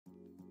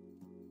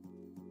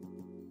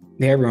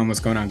Hey everyone, what's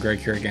going on? Greg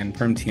here again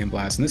from TM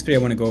Blast. In this video,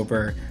 I want to go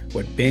over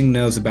what Bing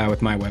knows about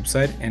with my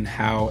website and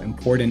how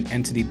important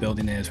entity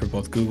building is for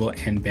both Google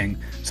and Bing.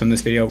 So in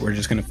this video, we're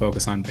just going to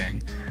focus on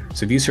Bing.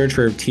 So if you search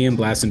for TM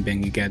Blast in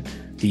Bing, you get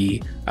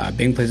the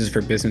Bing Places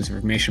for Business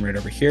information right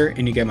over here,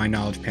 and you get my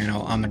knowledge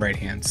panel on the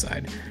right-hand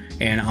side.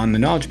 And on the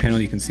knowledge panel,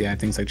 you can see I have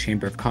things like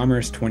Chamber of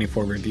Commerce,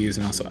 24 reviews,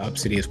 and also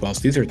UpCity as well. So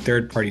these are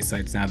third-party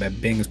sites now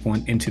that Bing is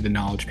pulling into the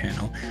knowledge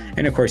panel.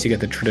 And of course, you get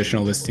the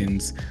traditional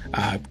listings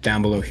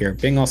down below here.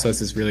 Bing also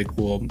has this really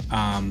cool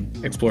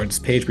Explore This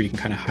page where you can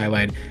kind of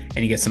highlight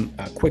and you get some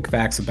quick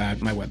facts about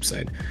my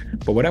website.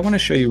 But what I want to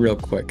show you real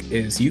quick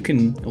is you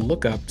can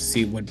look up,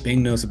 see what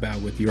Bing knows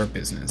about with your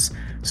business.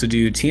 So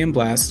do TM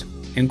Blast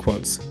in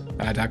quotes.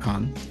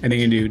 .com, and then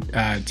you can do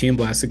TM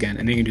Blast again,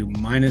 and then you can do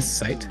minus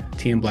site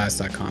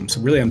tmblast.com. So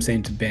really I'm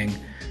saying to Bing,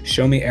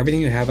 show me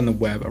everything you have on the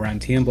web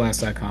around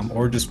tmblast.com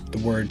or just the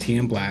word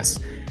TM Blast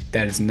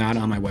that is not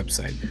on my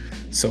website.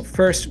 So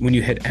first, when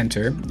you hit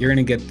enter, you're going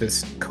to get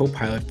this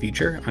Copilot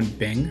feature on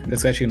Bing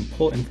that's actually going to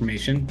pull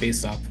information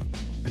based off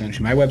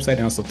potentially my website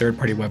and also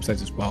third-party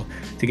websites as well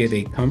to get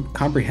a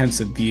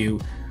comprehensive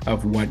view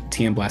of what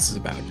TM Blast is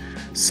about.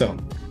 So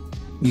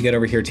you get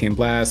over here, TM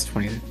Blast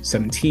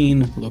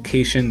 2017,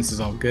 location, this is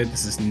all good.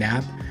 This is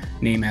NAP,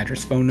 name,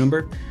 address, phone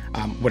number.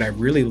 What I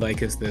really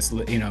like is this,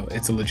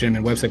 it's a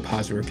legitimate website,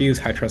 positive reviews,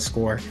 high trust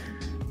score.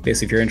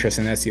 Basically, if you're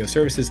interested in SEO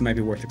services, it might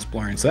be worth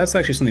exploring. So that's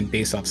actually something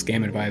based off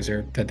Scam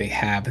Advisor that they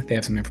have. They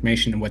have some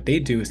information, and what they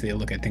do is they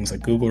look at things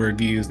like Google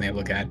reviews, and they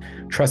look at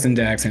Trust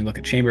Index, and they look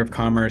at Chamber of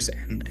Commerce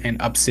and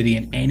UpCity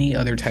and any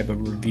other type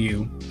of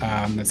review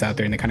that's out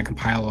there, and they kind of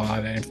compile a lot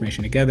of that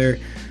information together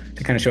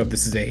to kind of show if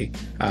this is a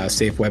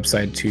safe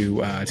website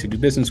to do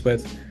business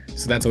with.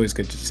 So that's always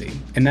good to see.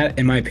 And that,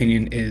 in my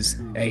opinion, is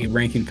a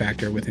ranking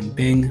factor within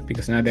Bing,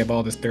 because now they have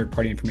all this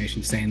third-party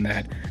information saying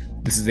that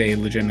this is a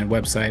legitimate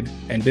website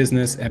and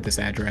business at this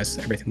address,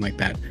 everything like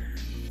that.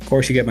 Of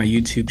course, you get my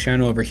YouTube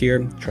channel over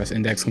here. Trust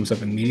Index comes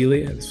up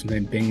immediately. That's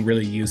something Bing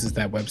really uses,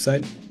 that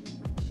website.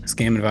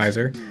 Scam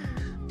Advisor.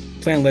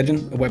 Plan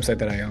Legend, a website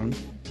that I own.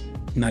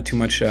 Not too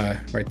much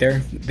right there.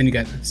 Then you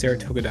got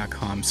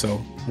Saratoga.com. So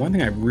one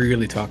thing I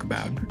really talk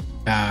about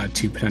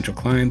to potential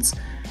clients,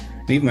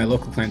 and even my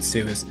local clients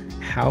too, is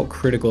how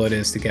critical it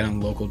is to get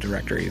on local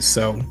directories.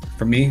 So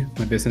for me,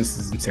 my business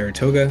is in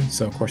Saratoga.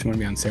 So of course I'm going to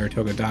be on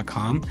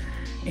Saratoga.com,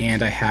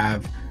 and I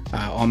have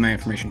all my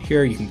information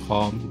here. You can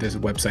call, there's a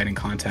website, and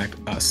contact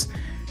us.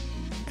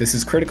 This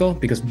is critical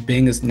because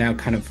Bing is now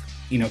kind of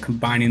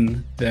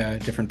combining the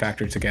different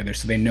factors together.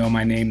 So they know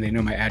my name, they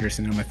know my address,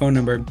 they know my phone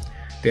number.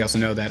 They also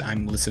know that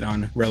I'm listed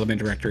on relevant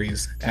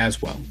directories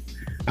as well.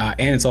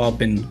 And it's all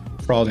been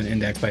crawled and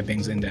indexed by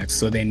Bing's index.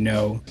 So they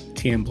know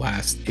TM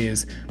Blast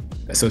is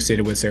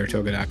associated with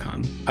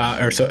Saratoga.com,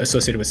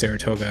 associated with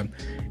Saratoga.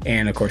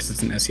 And of course,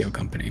 it's an SEO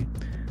company.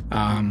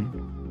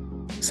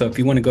 So if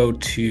you want to go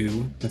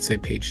to, let's say,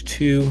 page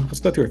 2, let's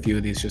go through a few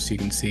of these just so you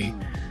can see.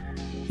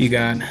 You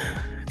got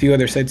a few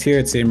other sites here.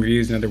 It's Same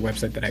Reviews, another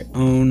website that I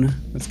own.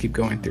 Let's keep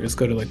going through. Let's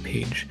go to like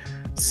page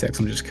 6.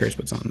 I'm just curious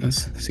what's on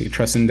this. See,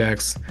 Trust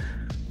Index,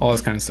 all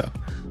this kind of stuff.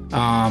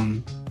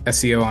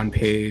 SEO on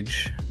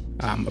page,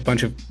 a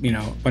bunch of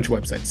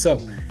websites. So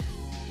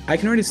I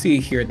can already see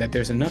here that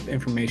there's enough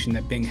information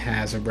that Bing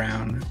has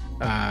around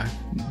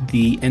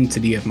the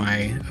entity of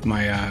my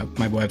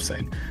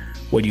website.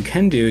 What you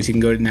can do is you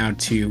can go now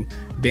to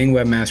Bing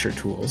Webmaster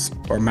Tools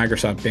or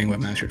Microsoft Bing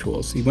Webmaster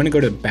Tools. You want to go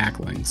to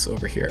Backlinks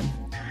over here.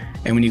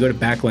 And when you go to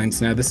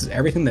Backlinks, now this is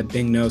everything that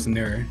Bing knows in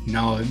their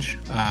knowledge,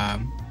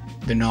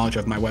 the knowledge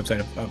of my website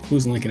of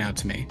who's linking out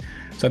to me.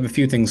 So I have a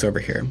few things over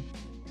here.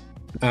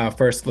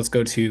 First, let's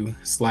go to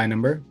slide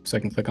number. So I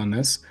can click on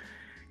this.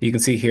 You can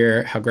see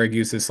here how Greg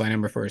uses slide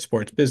number for a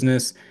sports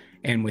business.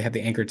 And we have the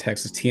anchor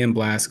text is TM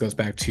Blast, goes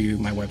back to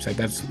my website.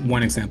 That's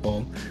one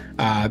example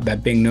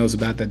that Bing knows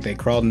about, that they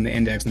crawled in the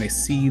index and they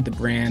see the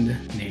brand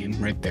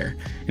name right there.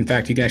 In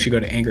fact, you can actually go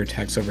to anchor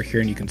text over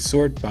here and you can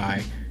sort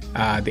by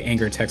the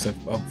anchor text of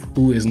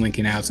who is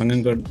linking out. So I'm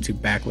going to go to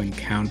backlink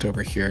count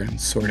over here and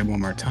sort it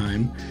one more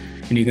time.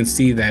 And you can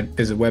see that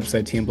there's a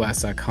website,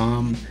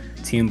 tmblast.com,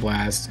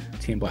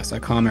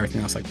 tmblast.com,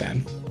 everything else like that.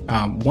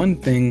 One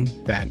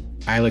thing that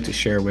I like to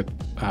share with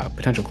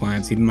potential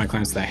clients, even my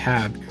clients that I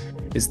have,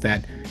 is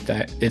that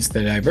it's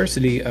the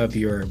diversity of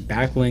your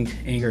backlink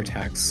anchor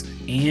text,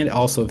 and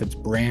also if it's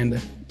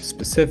brand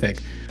specific,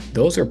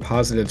 those are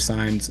positive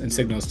signs and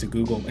signals to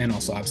Google and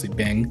also obviously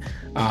Bing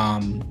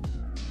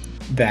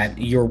that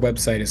your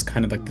website is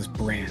kind of like this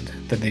brand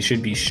that they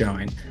should be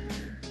showing.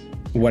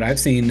 What I've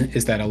seen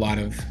is that a lot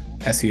of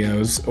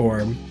SEOs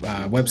or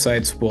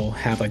websites will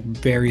have like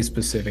very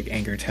specific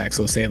anchor text.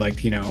 So say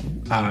like,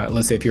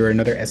 let's say if you're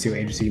another SEO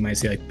agency, you might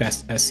say like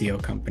best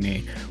SEO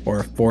company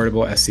or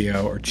affordable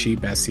SEO or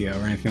cheap SEO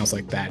or anything else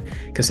like that.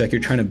 Because like you're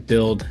trying to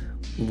build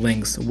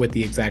links with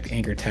the exact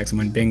anchor text. And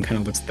when Bing kind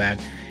of looks at that,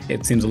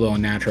 it seems a little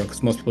unnatural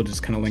because most people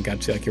just kind of link out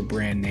to like your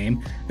brand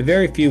name. But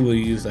very few will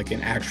use like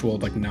an actual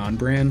like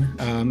non-brand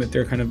if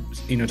they're kind of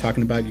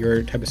talking about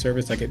your type of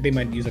service. Like they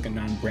might use like a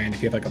non-brand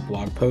if you have like a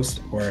blog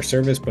post or a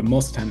service, but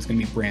most of the time it's going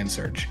to be brand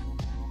search.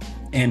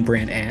 and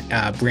brand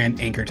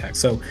anchor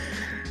text. So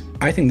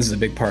I think this is a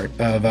big part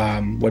of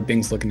what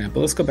Bing's looking at. But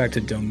let's go back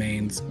to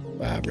domains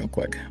real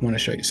quick. I want to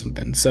show you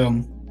something.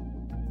 So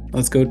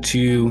let's go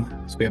to,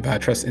 so we have a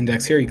trust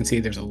index here. You can see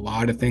there's a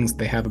lot of things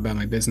they have about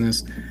my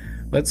business.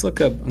 Let's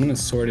look up, I'm going to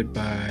sort it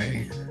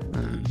by,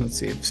 let's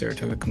see if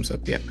Saratoga comes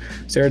up. Yeah,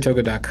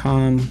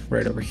 Saratoga.com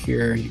right over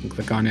here. You can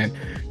click on it.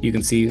 You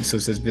can see, so it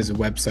says visit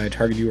website,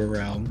 target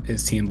URL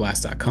is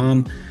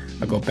tmblast.com.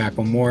 I'll go back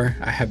one more.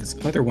 I have this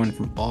other one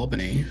from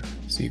Albany.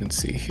 So you can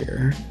see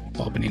here,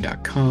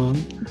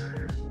 albany.com.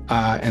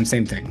 And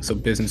same thing. So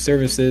business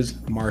services,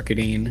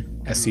 marketing,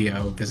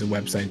 SEO, visit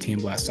website,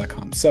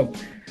 tmblast.com. So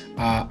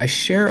I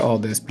share all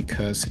this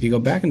because if you go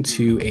back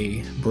into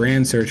a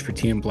brand search for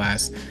TM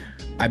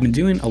I've been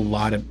doing a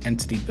lot of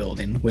entity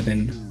building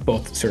within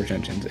both search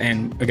engines.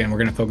 And again, we're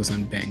going to focus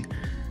on Bing.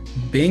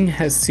 Bing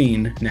has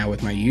seen now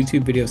with my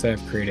YouTube videos that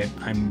I've created,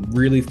 I'm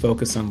really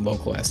focused on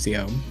local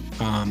SEO.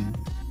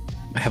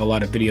 I have a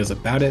lot of videos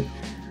about it.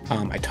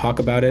 I talk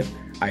about it.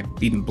 I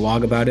even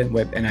blog about it,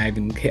 and I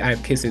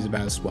have case studies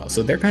about it as well.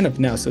 So they're kind of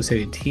now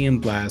associated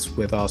TM Blast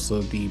with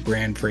also the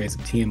brand phrase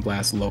of TM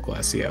Blast local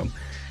SEO.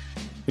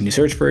 When you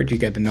search for it, you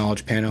get the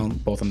knowledge panel,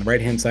 both on the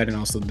right-hand side and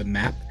also the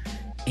map.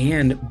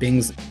 And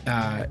Bing's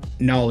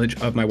knowledge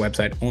of my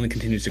website only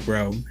continues to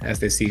grow as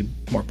they see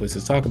more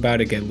places talk about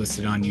it, get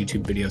listed on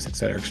YouTube videos, et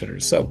cetera, et cetera.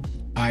 So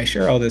I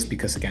share all this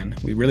because, again,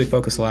 we really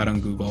focus a lot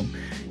on Google.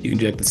 You can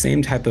do the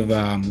same type of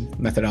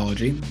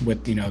methodology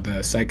with,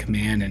 the site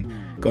command and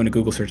going to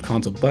Google Search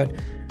Console. But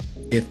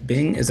if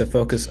Bing is a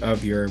focus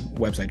of your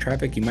website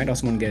traffic, you might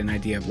also want to get an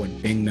idea of what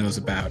Bing knows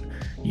about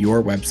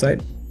your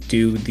website.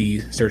 Do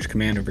the search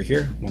command over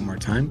here one more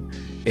time.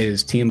 It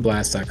is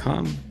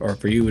tmblast.com, or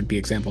for you would be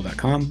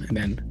example.com, and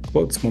then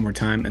quotes one more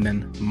time, and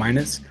then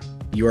minus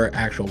your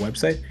actual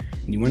website.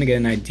 And you want to get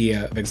an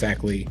idea of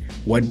exactly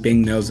what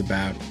Bing knows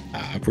about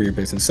for your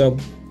business. So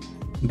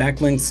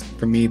backlinks,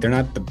 for me, they're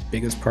not the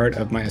biggest part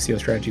of my SEO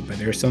strategy, but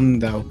there's some,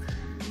 though,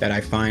 that I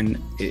find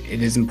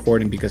it is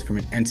important because from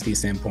an entity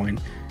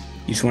standpoint,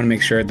 you just want to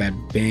make sure that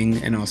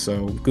Bing and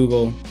also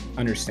Google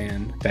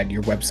understand that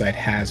your website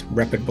has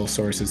reputable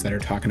sources that are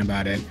talking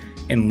about it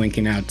and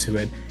linking out to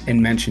it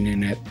and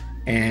mentioning it.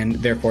 And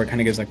therefore, it kind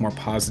of gives like more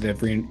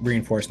positive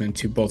reinforcement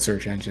to both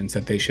search engines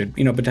that they should,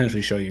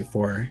 potentially show you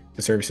for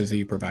the services that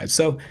you provide.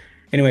 So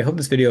anyway, I hope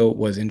this video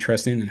was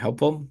interesting and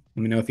helpful.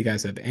 Let me know if you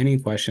guys have any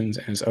questions.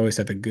 And as always,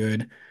 have a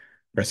good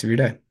rest of your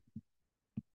day.